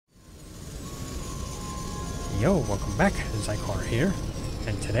Yo, welcome back. Xycor here,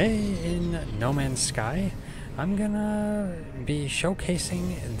 and today in No Man's Sky, I'm gonna be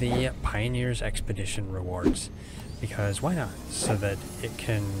showcasing the Pioneer's Expedition rewards, because why not? So that it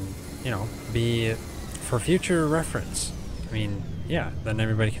can, be for future reference. I mean, yeah, then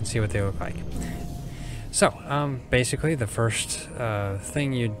everybody can see what they look like. So, basically the first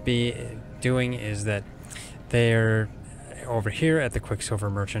thing you'd be doing is that they're over here at the Quicksilver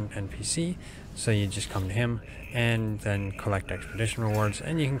Merchant NPC, so you just come to him and then collect expedition rewards,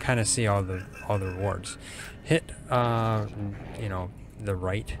 and you can kind of see all the rewards. Hit the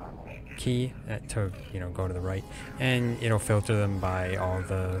right key to go to the right, and it'll filter them by all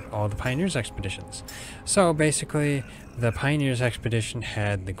the Pioneers expeditions. So basically, the Pioneers expedition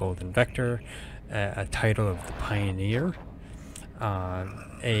had the Golden Vector, a title of the Pioneer,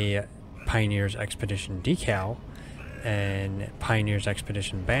 a Pioneers expedition decal, and Pioneers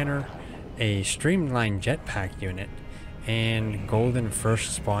expedition banner, a streamlined jetpack unit, and golden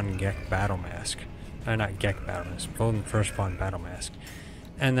first spawn Gek battle mask. Not Gek battle mask, golden first spawn battle mask.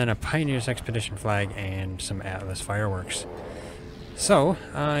 And then a Pioneers expedition flag and some Atlas fireworks. So,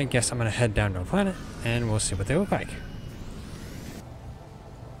 I guess I'm gonna head down to a planet and we'll see what they look like.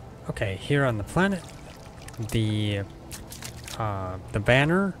 Okay, here on the planet, the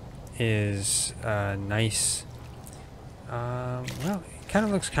banner is nice. Well, it kind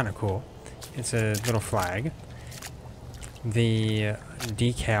of looks kind of cool. It's a little flag. The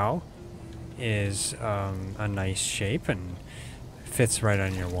decal is a nice shape and fits right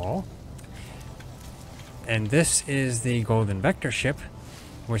on your wall. And this is the Golden Vector ship,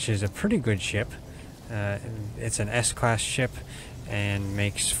 which is a pretty good ship. It's an S-class ship and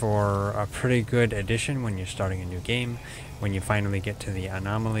makes for a pretty good addition when you're starting a new game. When you finally get to the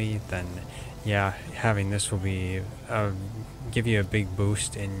anomaly, then yeah, having this will be give you a big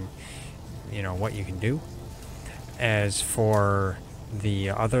boost in what you can do. As for the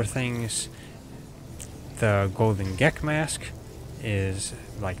other things, the golden Gek mask is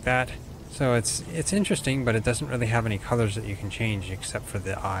like that. So it's interesting, but it doesn't really have any colors that you can change except for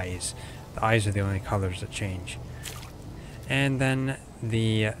the eyes. The eyes are the only colors that change. And then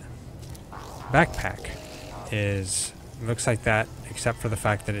the backpack looks like that, except for the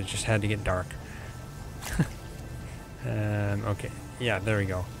fact that it just had to get dark. Okay, yeah, there we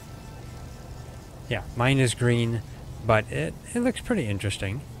go. Yeah, mine is green, but it looks pretty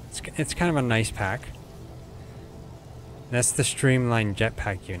interesting. It's kind of a nice pack. That's the streamlined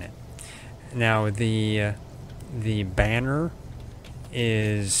jetpack unit. Now the banner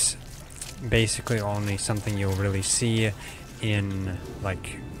is basically only something you'll really see in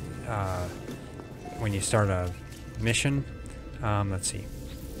when you start a mission. Let's see.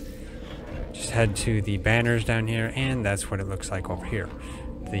 Just head to the banners down here, and that's what it looks like over here.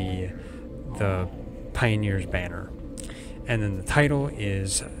 The Pioneer's banner. And then the title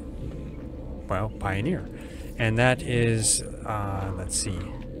is, well, Pioneer. And that is, let's see,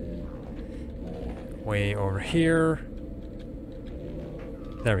 way over here.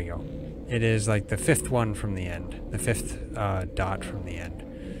 There we go. It is like the fifth one from the end. The fifth dot from the end.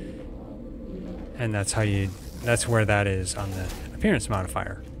 And that's where that is on the appearance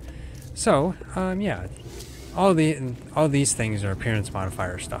modifier. So, yeah, all these things are appearance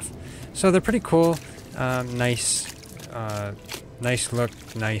modifier stuff. So they're pretty cool. Nice look,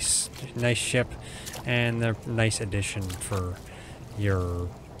 nice ship, and they're nice addition for your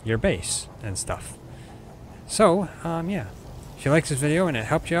base and stuff. So, yeah, if you like this video and it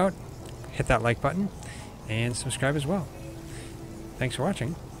helped you out, hit that like button and subscribe as well. Thanks for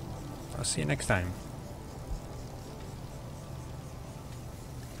watching. I'll see you next time.